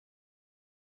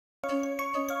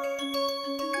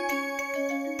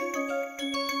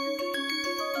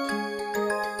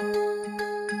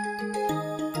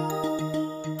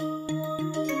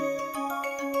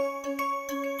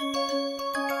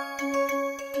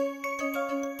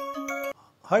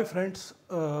Hi friends,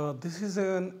 this is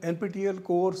an NPTEL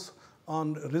course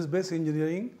on risk-based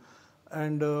engineering,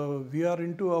 and we are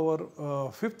into our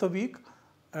fifth week,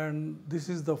 and this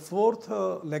is the fourth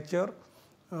lecture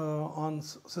on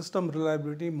system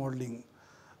reliability modeling.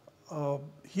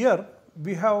 Here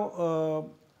we have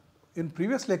in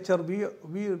previous lecture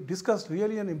we discussed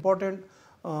really an important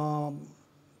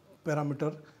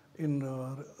parameter in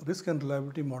risk and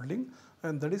reliability modeling,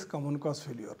 and that is common cause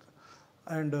failure.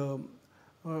 And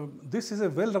this is a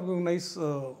well recognized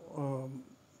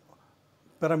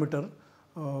parameter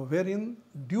wherein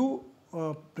due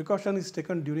precaution is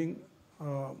taken during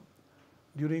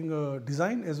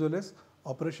design as well as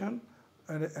operation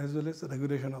and as well as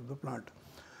regulation of the plant.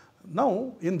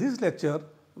 Now, in this lecture,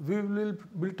 we will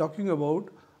be talking about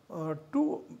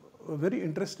two very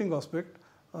interesting aspects,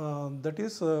 that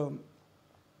is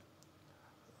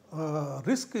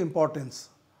risk importance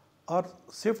or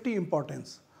safety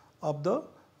importance of the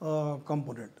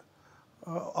component.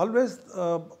 Always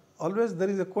there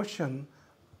is a question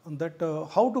that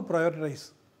how to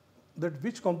prioritize, that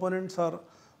which components are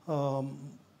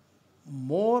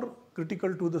more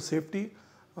critical to the safety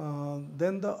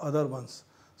than the other ones.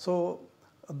 So,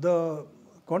 the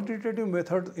quantitative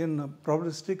method in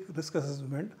probabilistic risk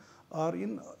assessment or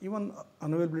in even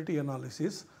unavailability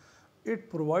analysis, it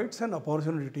provides an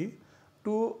opportunity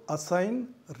to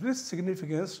assign risk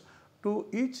significance to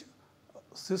each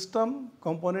system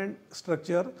component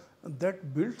structure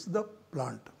that builds the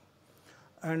plant.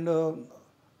 And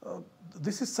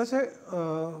this is such an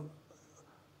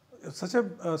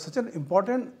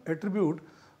important attribute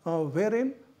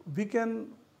wherein we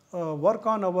can work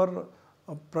on our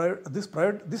this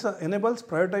enables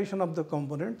prioritization of the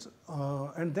components,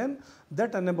 and then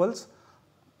that enables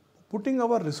putting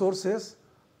our resources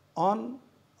on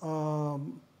a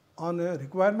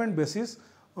requirement basis,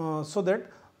 so that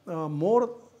more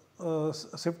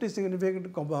safety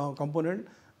significant component,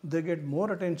 they get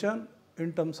more attention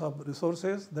in terms of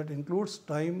resources. That includes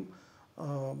time,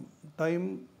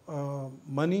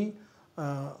 money,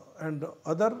 and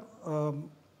other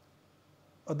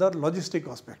logistic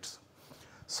aspects.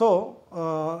 So,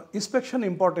 inspection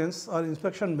importance or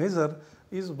inspection measure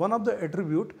is one of the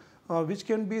attribute which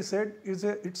can be said is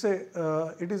a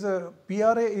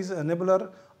PRA is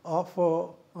enabler of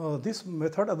this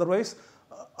method. Otherwise,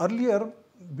 earlier,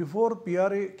 before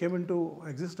PRA came into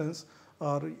existence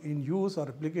or in use or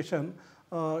application,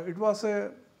 it was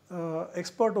a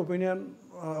expert opinion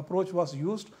approach was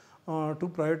used to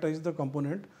prioritize the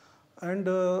component. And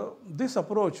this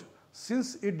approach,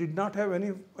 since it did not have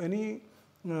any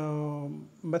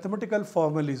mathematical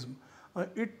formalism,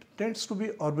 it tends to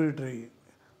be arbitrary.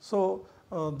 So,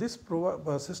 this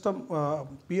system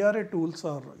PRA tools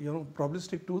or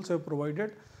probabilistic tools have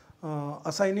provided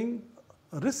assigning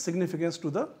risk significance to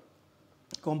the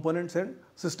components and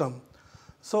system.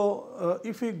 So,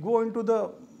 if we go into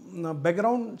the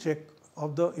background check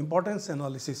of the importance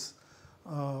analysis,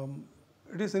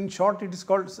 it is in short, it is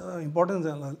called importance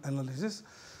analysis.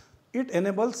 It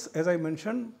enables, as I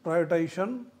mentioned,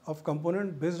 prioritization of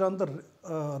component based on the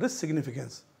risk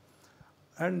significance.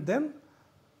 And then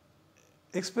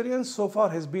experience so far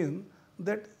has been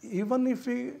that even if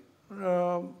we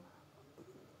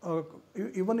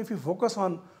focus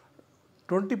on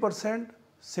 20%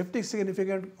 safety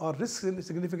significant or risk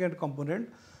significant component,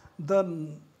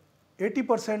 the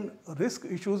 80% risk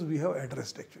issues we have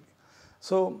addressed actually.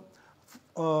 So,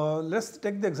 let's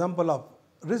take the example of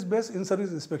risk-based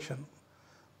in-service inspection.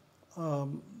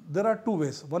 There are two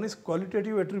ways. One is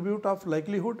qualitative attribute of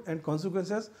likelihood and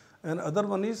consequences, and other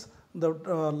one is the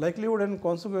likelihood and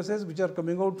consequences which are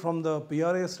coming out from the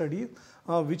PRA study,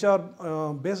 which are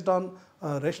based on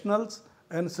rationals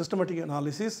and systematic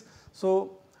analysis.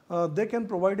 So, they can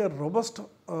provide a robust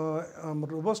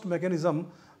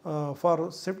mechanism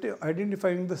for safety,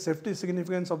 identifying the safety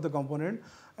significance of the component,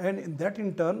 and in that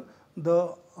in turn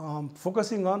the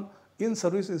focusing on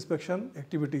in-service inspection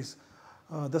activities.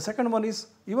 The second one is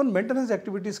even maintenance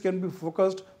activities can be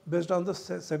focused based on the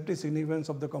safety significance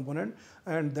of the component,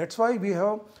 and that is why we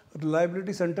have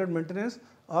reliability centered maintenance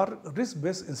or risk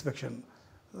based inspection.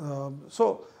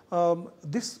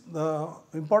 This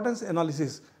importance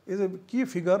analysis is a key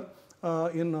figure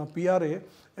in PRA,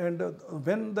 and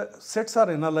when the sets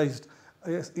are analyzed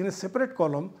in a separate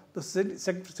column, the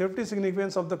safety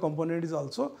significance of the component is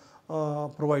also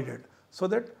provided, so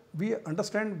that we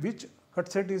understand which cut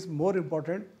set is more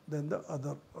important than the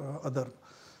other.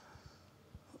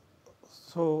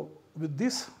 So, with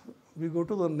this we go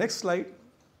to the next slide.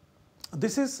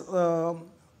 This is the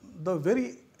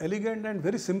very elegant and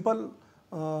very simple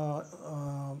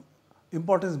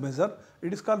importance measure.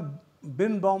 It is called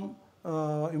Birnbaum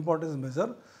importance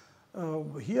measure.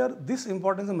 Here this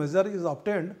importance measure is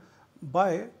obtained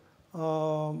by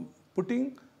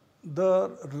putting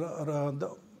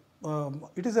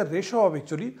it is a ratio of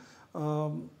actually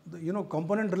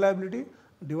component reliability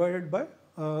divided by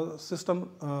system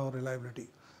reliability.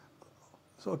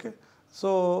 So okay,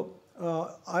 so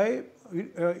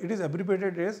it is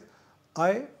abbreviated as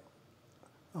I,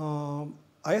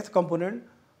 ith component,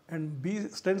 and B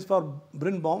stands for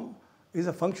Birnbaum, is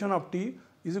a function of T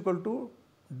is equal to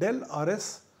del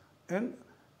Rs and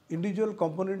individual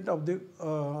component of the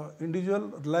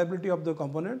individual reliability of the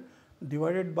component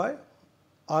divided by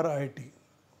RIT.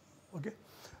 Okay.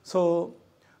 So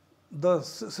the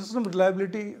system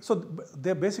reliability, so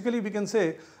they basically we can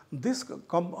say this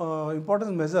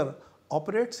importance measure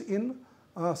operates in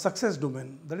success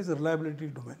domain, that is the reliability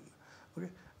domain. Okay.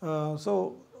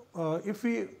 If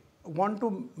we want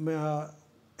to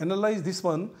analyze this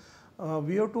one,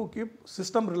 we have to keep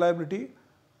system reliability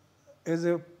as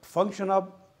a function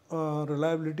of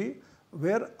reliability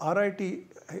where RIT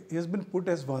has been put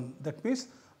as 1. That means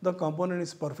the component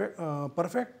is perfect,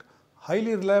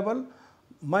 highly reliable,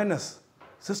 minus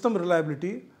system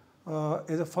reliability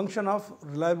as a function of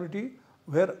reliability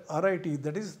where RIT,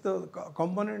 that is the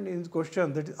component in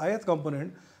question, that is ith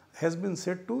component, has been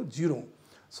set to 0.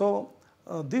 So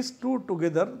these two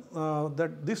together,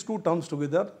 these two terms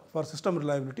together for system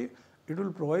reliability, it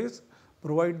will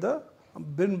provide the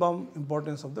Birnbaum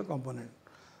importance of the component.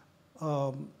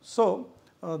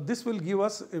 This will give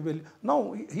us a value.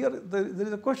 Now here there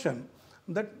is a question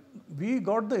that we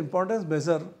got the importance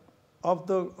measure of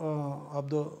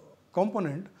the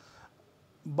component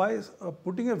by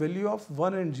putting a value of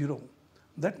 1 and 0.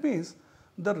 That means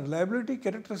the reliability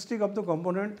characteristic of the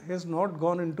component has not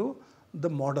gone into the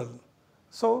model.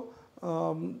 So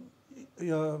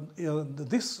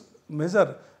this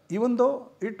measure, even though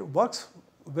it works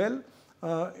well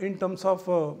in terms of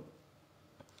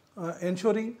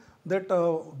ensuring that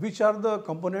which are the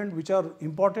components which are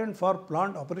important for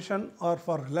plant operation or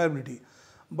for reliability,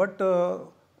 but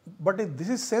this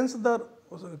is sense the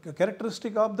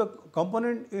characteristic of the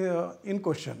component in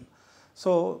question.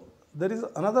 So there is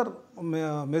another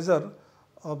measure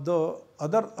of the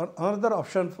another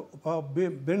option for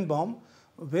Birnbaum,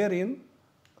 wherein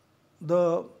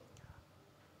the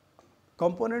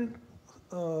component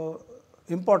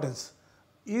importance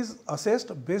is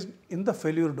assessed based in the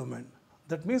failure domain.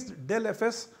 That means del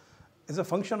Fs is a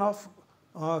function of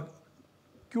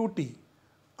Qt,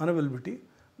 unavailability,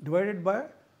 divided by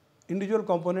individual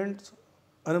components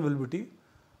unavailability,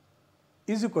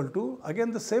 is equal to,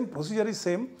 again the same procedure is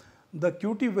same, the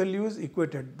Qt value is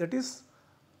equated, that is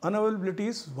unavailability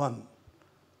is 1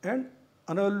 and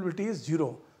unavailability is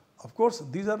 0. Of course,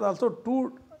 these are also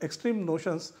two extreme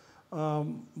notions,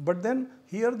 but then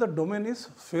here the domain is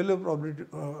failure probability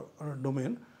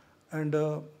domain, and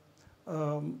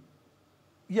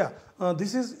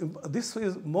this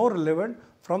is more relevant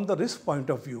from the risk point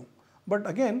of view. But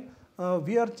again,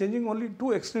 we are changing only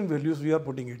two extreme values we are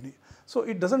putting in. So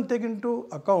it doesn't take into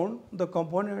account the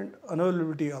component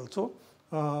unavailability also.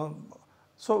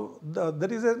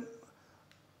 There is a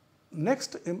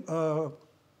next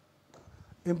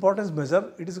importance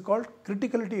measure. It is called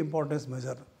criticality importance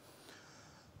measure.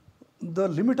 The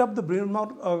limit of the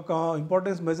Birnbaum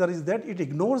importance measure is that it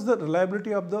ignores the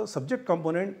reliability of the subject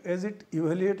component as it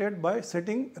evaluated by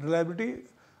setting reliability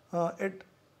at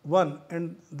 1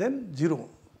 and then 0.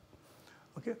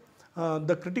 Okay.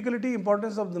 The criticality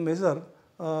importance of the measure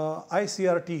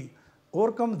ICRT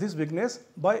overcomes this weakness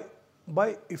by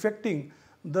effecting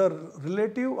the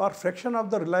relative or fraction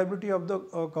of the reliability of the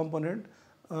component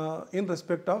in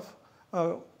respect of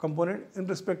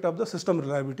the system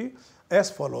reliability as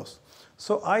follows.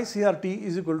 So ICRT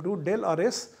is equal to del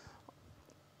Rs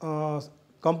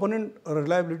component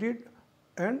reliability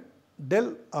and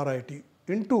del RIT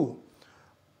into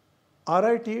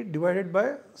RIT divided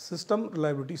by system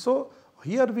reliability. So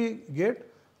here we get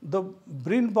the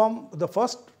Birnbaum, the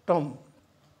first term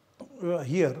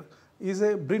here is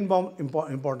a Birnbaum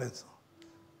importance.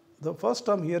 The first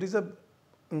term here is a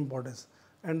importance,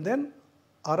 and then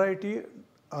RIT,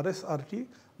 RSRT,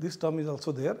 this term is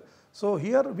also there. So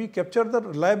here we capture the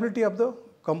reliability of the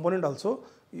component also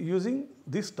using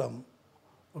this term.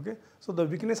 Okay. So the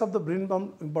weakness of the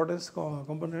Birnbaum importance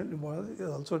component importance is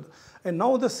also, and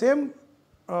now the same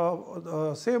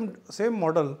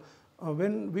model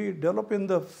when we develop in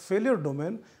the failure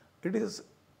domain, it is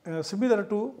similar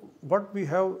to what we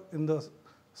have in the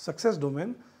success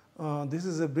domain. This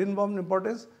is a Birnbaum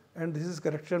importance and this is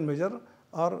correction measure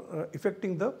are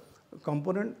affecting the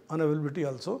component unavailability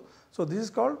also. So this is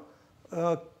called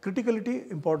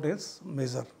criticality importance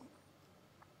measure.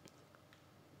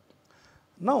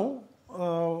 Now,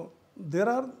 there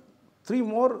are three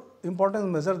more importance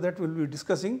measures that we will be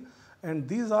discussing, and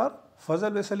these are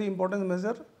Fuzzel-Wesley importance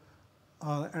measure,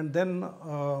 and then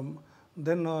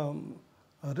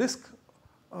risk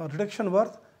reduction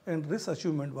worth and risk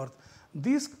achievement worth.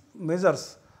 These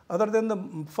measures, other than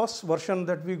the first version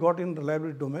that we got in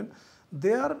reliability domain,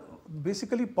 they are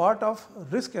basically part of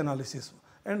risk analysis,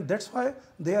 and that is why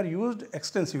they are used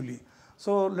extensively.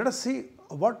 So, let us see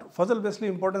what Fuzzel-Wesley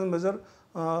importance measure.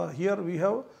 Here we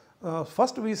have,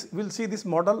 first we will see this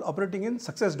model operating in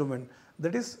success domain,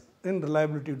 that is in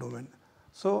reliability domain.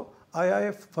 So,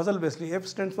 IIF Fuzzel-Wesley, F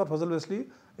stands for Fuzzel-Wesley,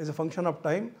 is a function of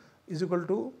time, is equal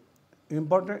to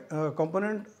important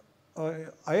component,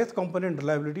 ith component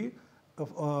reliability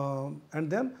of, and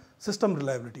then system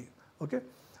reliability. Okay.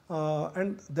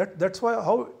 And that's why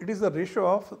how it is the ratio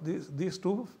of these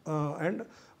two, and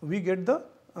we get the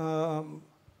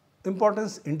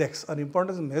importance index or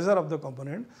importance measure of the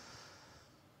component.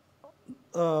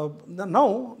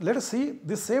 Now, let us see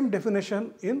this same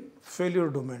definition in failure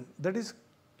domain, that is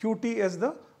QT as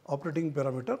the operating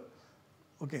parameter.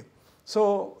 Okay.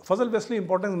 So, Fuzzel-Wesley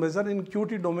importance measure in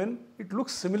QT domain, it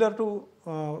looks similar to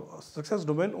success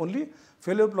domain, only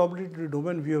failure probability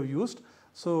domain we have used.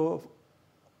 So,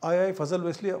 II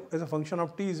Fuzzel-Wesley as a function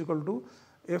of T is equal to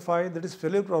Fi, that is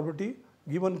failure probability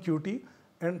given QT,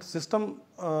 and system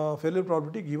failure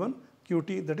probability given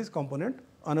QT, that is component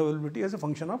unavailability as a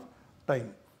function of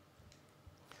time.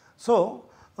 So,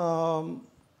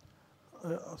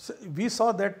 we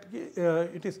saw that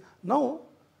it is now.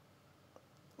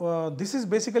 This is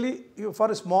basically for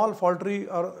a small fault tree,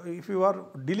 or if you are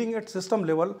dealing at system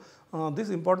level, these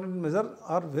important measures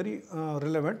are very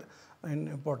relevant and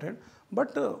important.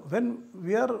 But when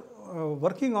we are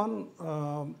working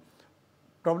on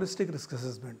probabilistic risk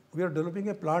assessment, we are developing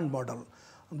a plant model.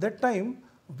 At that time,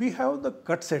 we have the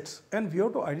cut sets, and we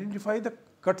have to identify the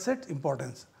cut set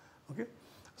importance. Okay.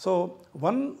 So,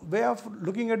 one way of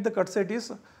looking at the cut set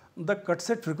is the cut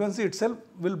set frequency itself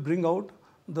will bring out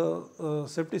the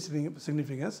safety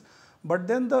significance, but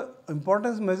then the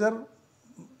importance measure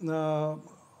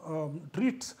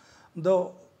treats the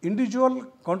individual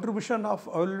contribution of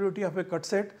availability of a cut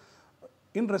set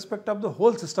in respect of the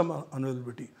whole system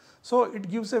availability. So, it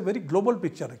gives a very global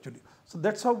picture actually. So,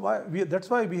 that's why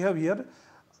we have here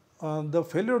the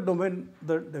failure domain.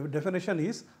 The definition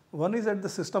is, one is at the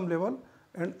system level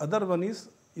and other one is,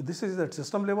 this is at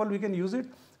system level we can use it,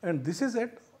 and this is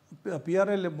at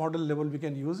PRA model level we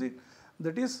can use it,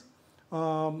 that is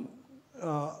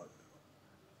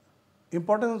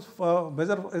importance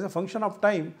measure as a function of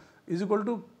time is equal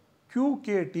to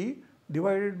QKT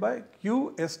divided by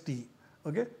QST.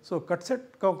 Okay. So, cut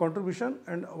set contribution,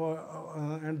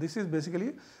 and this is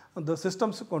basically the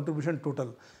system's contribution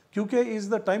total. QK is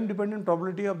the time dependent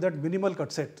probability of that minimal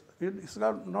cut set. It is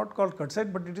not called cut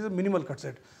set, but it is a minimal cut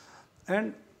set,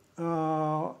 and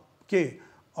K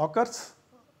occurs,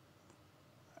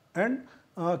 and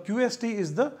QST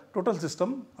is the total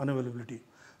system unavailability.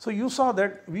 So, you saw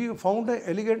that we found an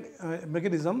elegant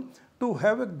mechanism to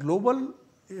have a global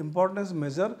importance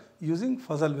measure using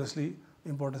Fuzzel-Wesley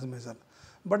importance measure.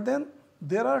 But then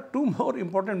there are two more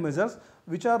important measures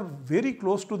which are very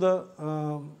close to the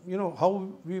how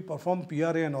we perform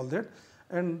PRA and all that,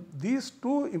 and these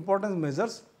two importance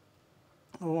measures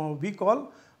we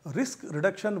call risk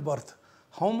reduction worth.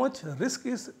 How much risk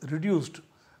is reduced?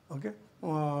 Okay.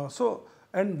 So,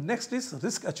 and next is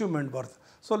risk achievement worth.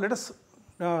 So, let us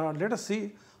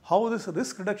see how this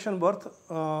risk reduction worth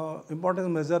importance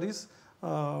measure is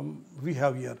we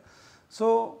have here.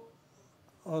 So,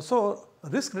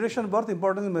 risk reduction worth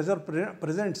importance measure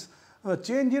presents a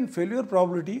change in failure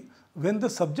probability when the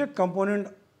subject component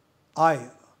I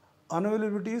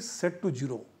unavailability is set to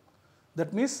 0.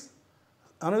 That means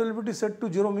unavailability set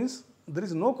to 0 means there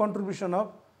is no contribution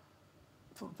of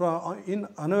in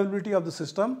unavailability of the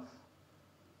system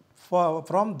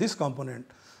from this component.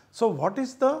 So, what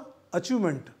is the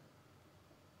achievement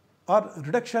or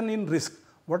reduction in risk?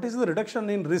 What is the reduction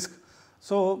in risk?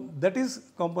 So, that is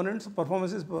component's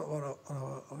performance is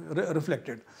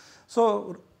reflected.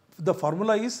 So, the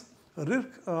formula is risk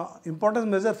importance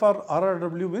measure for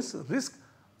RRW means risk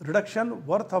reduction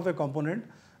worth of a component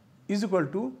is equal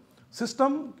to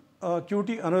system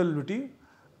QT unavailability,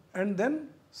 and then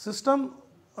system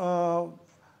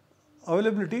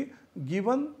availability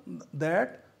given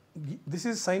that, this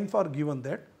is sign for given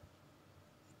that,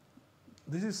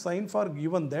 this is sign for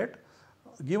given that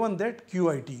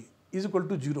QIT is equal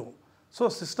to 0. So,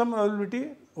 system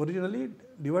availability originally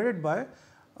divided by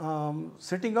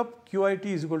setting up QIT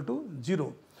is equal to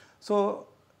 0. So,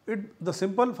 the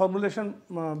simple formulation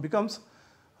becomes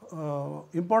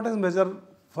importance measure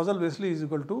Fussell-Wesley is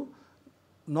equal to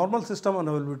normal system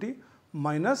unavailability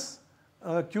minus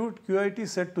QIT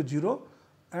set to 0,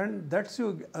 and that's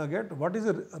you get what is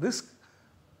the risk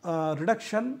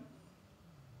reduction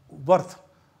worth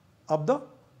of the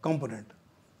component.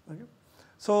 Okay.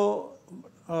 So,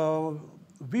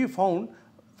 we found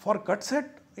for cut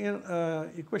set in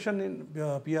equation in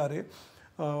PRA,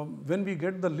 when we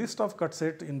get the list of cut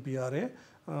set in PRA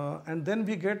and then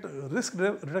we get risk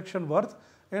reduction worth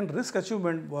and risk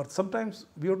achievement worth. Sometimes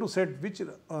we have to set which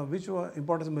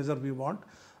importance measure we want,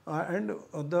 and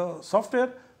the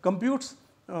software computes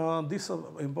this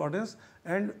importance,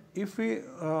 and if we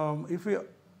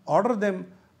order them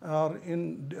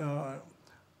in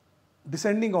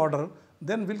descending order,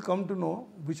 then we'll come to know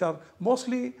which are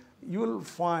mostly. You will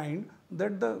find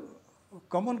that the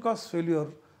common cause failure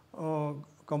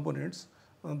components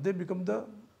they become the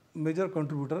major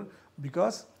contributor,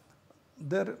 because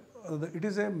there it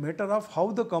is a matter of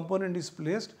how the component is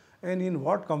placed and in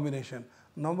what combination.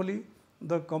 Normally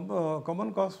the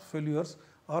common cause failures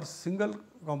are single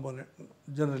component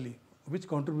generally, which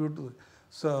contribute to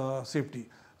safety.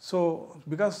 So,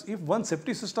 because if one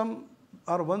safety system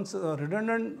or one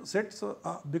redundant set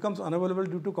becomes unavailable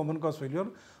due to common cause failure,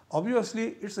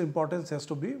 obviously its importance has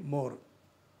to be more.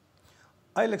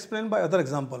 I will explain by other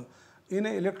example. In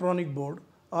an electronic board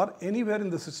or anywhere in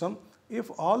the system, if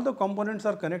all the components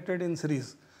are connected in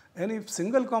series, and if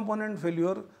single component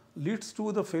failure leads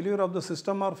to the failure of the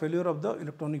system or failure of the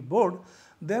electronic board,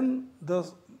 then the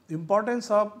importance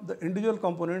of the individual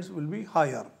components will be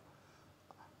higher.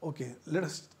 Okay, let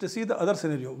us see the other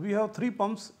scenario. We have 3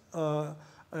 pumps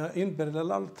in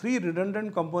parallel, or 3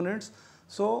 redundant components.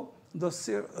 So, the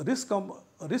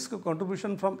risk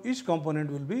contribution from each component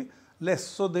will be less.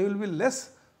 So, they will be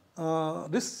less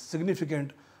risk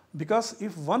significant, because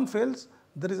if one fails,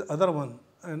 there is other one,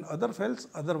 and other fails,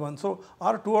 other one. So,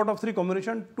 our 2 out of 3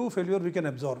 combination, 2 failure we can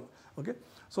absorb. Okay.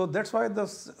 So, that is why the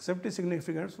safety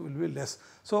significance will be less.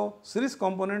 So, series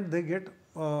component they get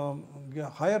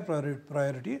higher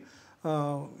priority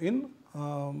in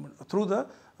through the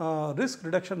risk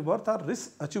reduction worth or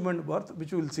risk achievement worth,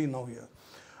 which we will see now here.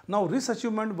 Now, risk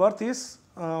achievement worth is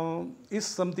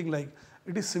something like,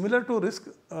 it is similar to risk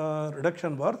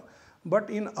reduction worth, but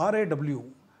in RAW,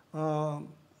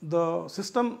 the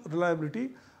system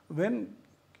reliability, when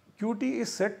QT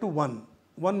is set to 1,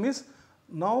 1 means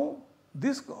now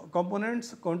this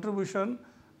component's contribution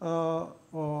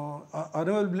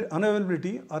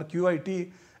unavailability or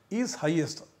QIT is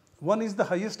highest. 1 is the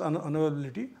highest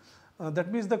unavailability.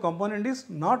 That means the component is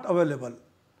not available.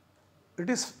 It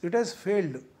has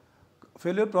failed.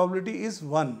 Failure probability is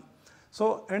 1.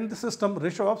 So, and the system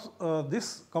ratio of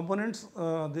this component's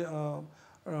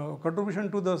contribution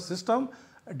to the system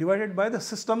divided by the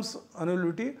system's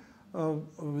unavailability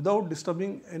without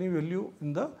disturbing any value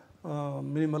in the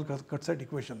minimal cut set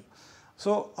equation.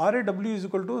 So, RAW is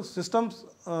equal to system's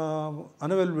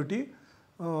unavailability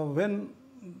when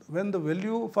the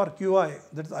value for QI,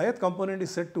 that is ith component, is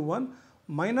set to 1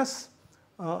 minus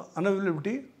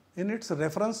unavailability in its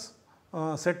reference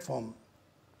set form.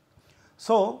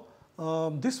 So,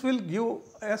 this will give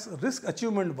as risk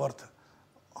achievement worth.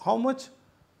 How much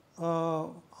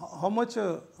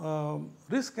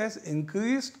risk has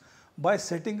increased by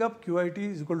setting up QIT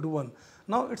is equal to 1.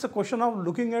 Now, it is a question of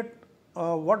looking at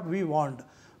what we want,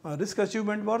 risk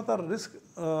achievement worth or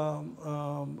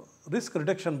risk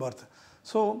reduction worth.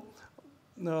 So,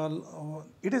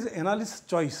 it is analyst's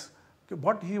choice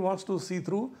what he wants to see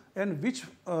through, and which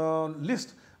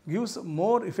list gives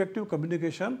more effective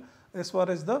communication as far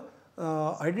as the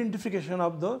identification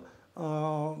of the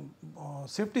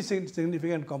safety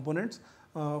significant components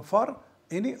for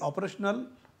any operational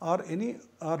or any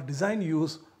design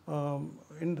use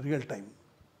in real time.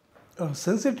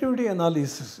 Sensitivity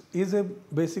analysis is a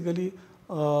basically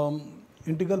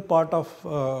integral part of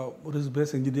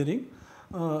risk-based engineering.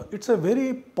 It's a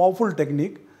very powerful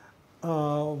technique.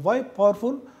 Why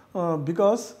powerful?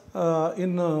 Because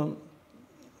in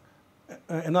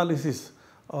analysis,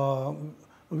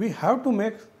 we have to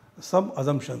make some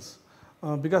assumptions,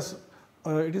 because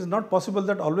it is not possible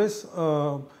that always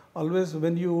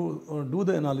when you do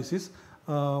the analysis,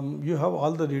 you have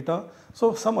all the data.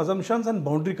 So, some assumptions and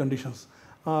boundary conditions,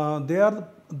 they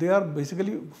are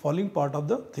basically falling part of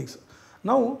the things.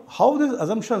 Now, how these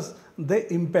assumptions they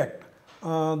impact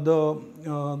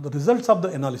the results of the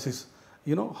analysis,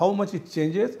 you know, how much it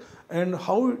changes and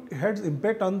how it has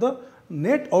impact on the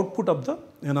net output of the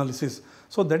analysis.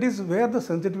 So that is where the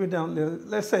sensitivity,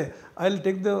 let's say I will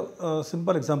take the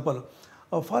simple example.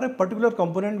 For a particular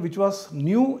component which was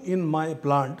new in my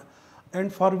plant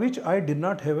and for which I did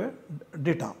not have a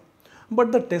data,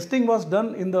 but the testing was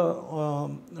done in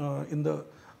the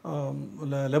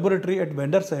laboratory at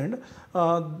vendor's end.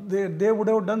 They would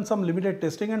have done some limited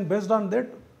testing, and based on that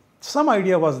some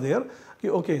idea was there,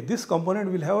 okay, this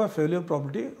component will have a failure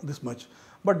probability this much,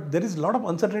 but there is a lot of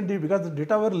uncertainty because the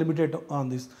data were limited on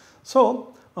this.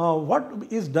 So what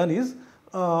is done is,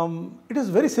 it is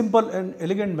very simple and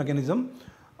elegant mechanism.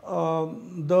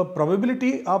 The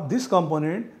probability of this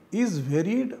component is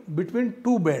varied between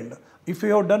two bands. If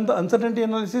you have done the uncertainty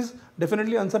analysis,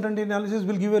 definitely uncertainty analysis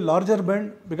will give a larger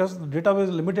band because the data was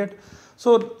limited.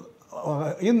 So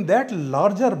in that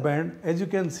larger band, as you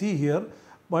can see here,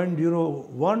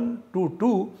 0.01 to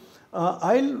 2,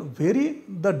 I'll vary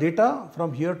the data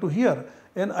from here to here,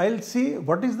 and I'll see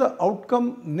what is the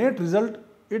outcome net result.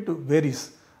 It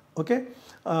varies. Okay.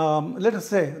 Let us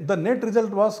say the net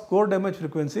result was core damage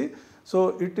frequency.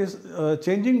 So it is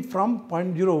changing from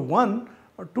 0.01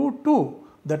 to 2.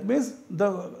 That means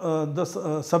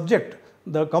the subject,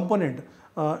 the component,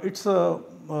 its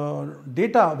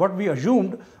data what we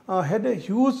assumed had a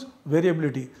huge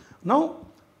variability. Now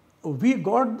we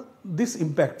got this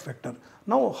impact factor.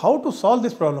 Now how to solve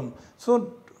this problem?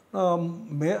 So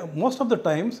most of the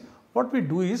times what we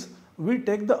do is we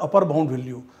take the upper bound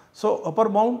value. So upper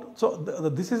bound, so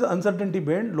this is uncertainty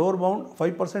band, lower bound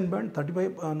 5% band,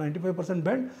 95%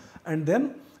 band, and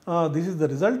then this is the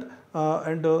result,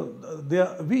 and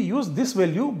we use this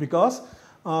value because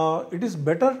it is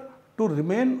better to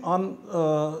remain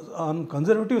on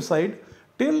conservative side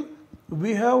till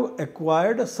we have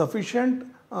acquired sufficient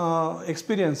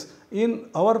experience in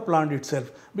our plant itself,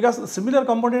 because a similar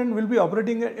component will be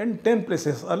operating in 10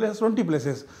 places or less 20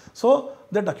 places. So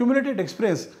that accumulated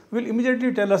experience will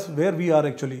immediately tell us where we are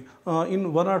actually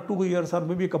in 1 or 2 years or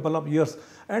maybe a couple of years,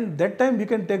 and that time we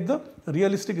can take the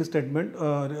realistic statement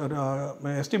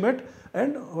estimate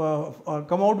and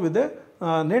come out with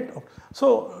a net.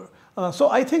 So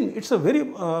I think it's a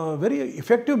very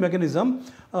effective mechanism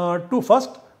to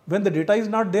first, when the data is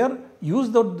not there, use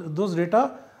those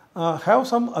data, have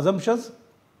some assumptions,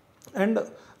 and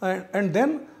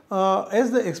then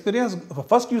as the experience,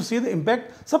 first you see the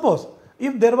impact. Suppose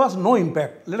if there was no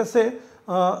impact, let us say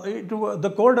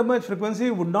the core damage frequency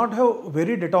would not have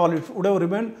varied at all, it would have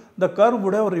remained, the curve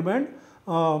would have remained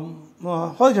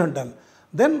horizontal,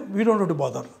 then we don't have to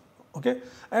bother. Okay?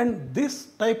 And this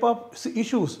type of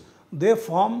issues, they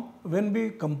form when we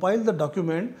compile the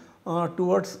document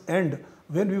towards end,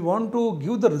 when we want to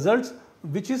give the results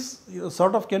which is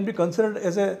sort of can be considered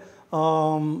as a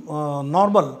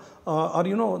normal or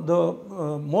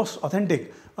the most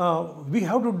authentic. We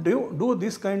have to do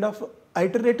this kind of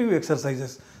iterative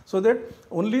exercises, so that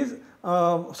only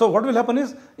so what will happen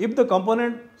is, if the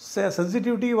component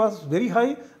sensitivity was very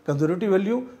high, conservative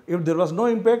value, if there was no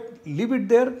impact, leave it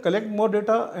there, collect more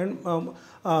data,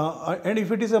 and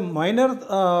if it is a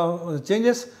minor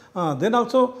changes, then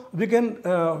also we can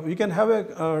have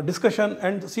a discussion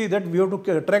and see that we have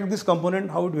to track this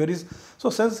component, how it varies. So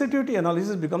sensitivity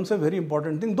analysis becomes a very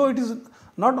important thing, though it is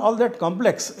not all that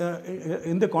complex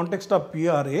in the context of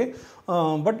PRA,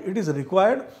 but it is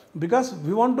required because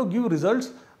we want to give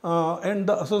results and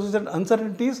the associated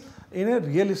uncertainties in a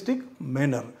realistic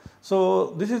manner.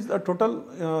 So this is a total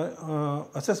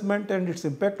assessment and its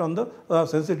impact on the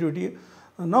sensitivity.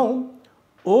 Now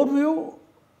overview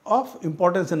of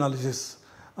importance analysis.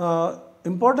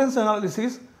 Importance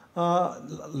analysis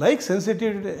like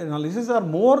sensitivity analysis are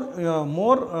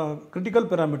more critical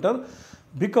parameter,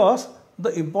 because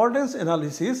the importance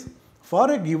analysis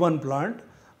for a given plant,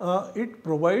 it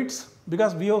provides,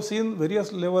 because we have seen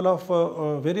various level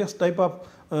of various type of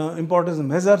importance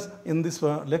measures in this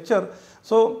lecture.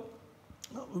 So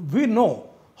we know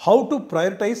how to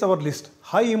prioritize our list.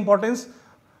 High importance,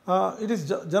 it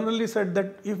is generally said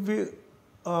that if we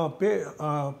pay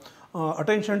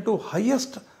attention to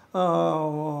highest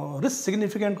risk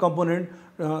significant component,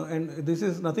 and this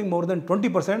is nothing more than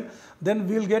 20%, then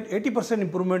we will get 80%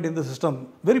 improvement in the system.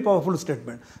 Very powerful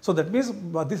statement. So that means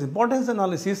this importance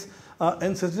analysis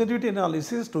and sensitivity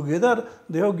analysis together,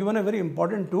 they have given a very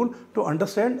important tool to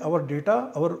understand our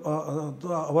data,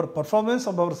 our performance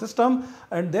of our system,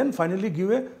 and then finally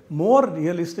give a more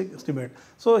realistic estimate.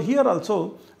 So here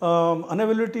also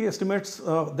unavailability estimates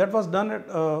that was done at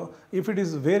if it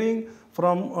is varying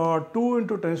from 2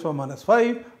 into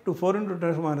 10⁻⁵ to 4 into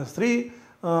 10⁻⁵,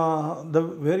 the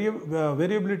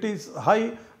variability is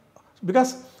high,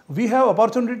 because we have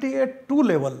opportunity at two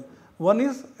level. One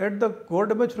is at the core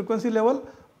damage frequency level,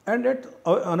 and at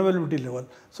unavailability level.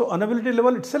 So, unavailability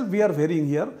level itself we are varying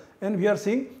here, and we are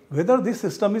seeing whether this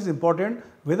system is important,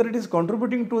 whether it is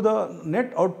contributing to the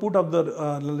net output of the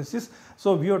analysis.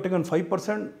 So, we have taken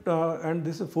 5% and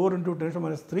this is 4 into 10 to the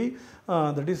minus 3,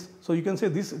 that is, so you can say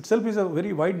this itself is a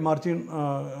very wide margin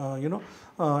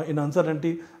in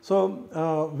uncertainty.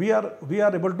 So, we are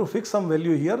able to fix some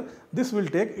value here. This will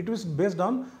take, it is based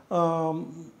on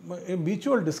a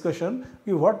mutual discussion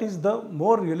what is the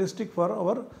more realistic for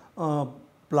our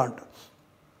plant.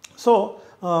 So,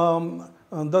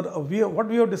 what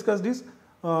we have discussed is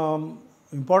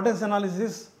importance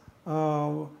analysis,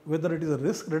 whether it is a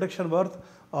risk reduction worth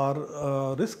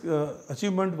or risk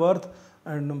achievement worth,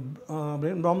 and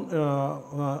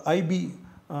IB,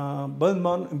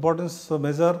 Burnham importance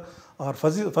measure or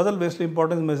Fussell-Wesley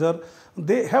importance measure.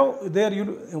 They have their,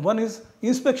 one is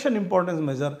inspection importance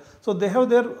measure. So, they have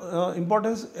their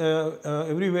importance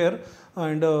everywhere,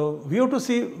 and we have to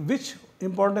see which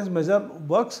importance measure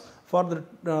works for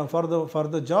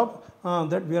the job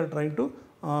that we are trying to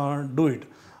do it.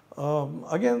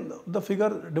 Again, the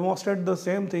figure demonstrates the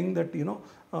same thing, that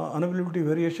unavailability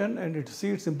variation, and it's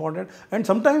important. And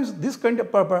sometimes this kind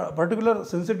of particular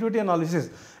sensitivity analysis,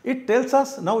 it tells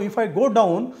us now if I go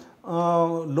down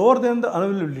lower than the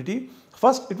unavailability,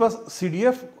 first it was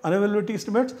CDF unavailability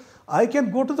estimates, I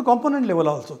can go to the component level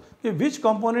also. Okay, which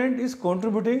component is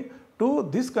contributing to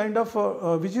this kind of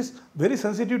which is very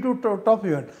sensitive to top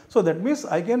event. So, that means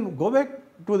I can go back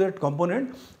to that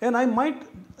component and I might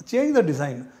change the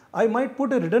design. I might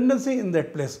put a redundancy in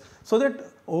that place, so that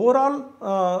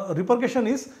overall repercussion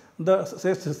is the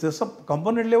system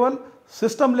component level,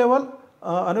 system level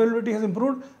unavailability has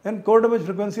improved, and core damage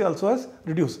frequency also has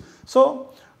reduced.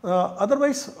 So,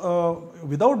 otherwise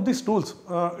without these tools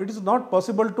it is not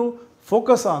possible to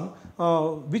focus on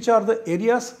which are the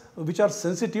areas which are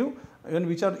sensitive and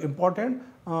which are important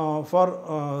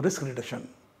for risk reduction.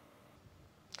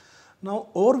 Now,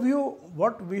 overview,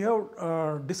 what we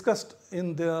have discussed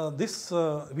in this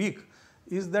week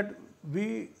is that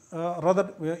we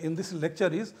rather in this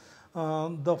lecture is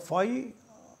the five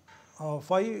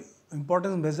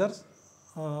importance measures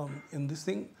in this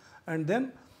thing, and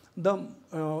then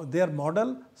their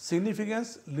model,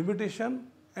 significance, limitation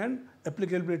and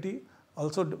applicability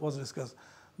also was discussed.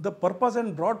 The purpose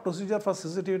and broad procedure for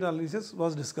sensitivity analysis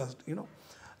was discussed,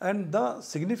 and the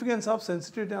significance of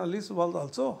sensitivity analysis was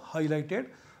also highlighted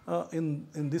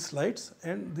in these slides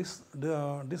and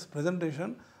this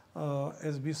presentation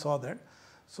as we saw that.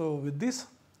 So, with this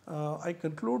I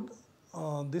conclude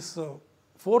this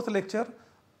fourth lecture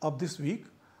of this week,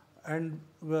 and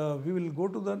we will go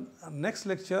to the next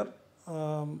lecture,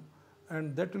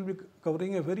 and that will be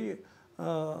covering a very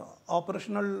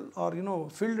operational or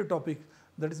field topic,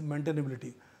 that is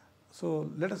maintainability.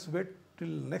 So, let us wait till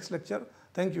next lecture.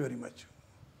 Thank you very much.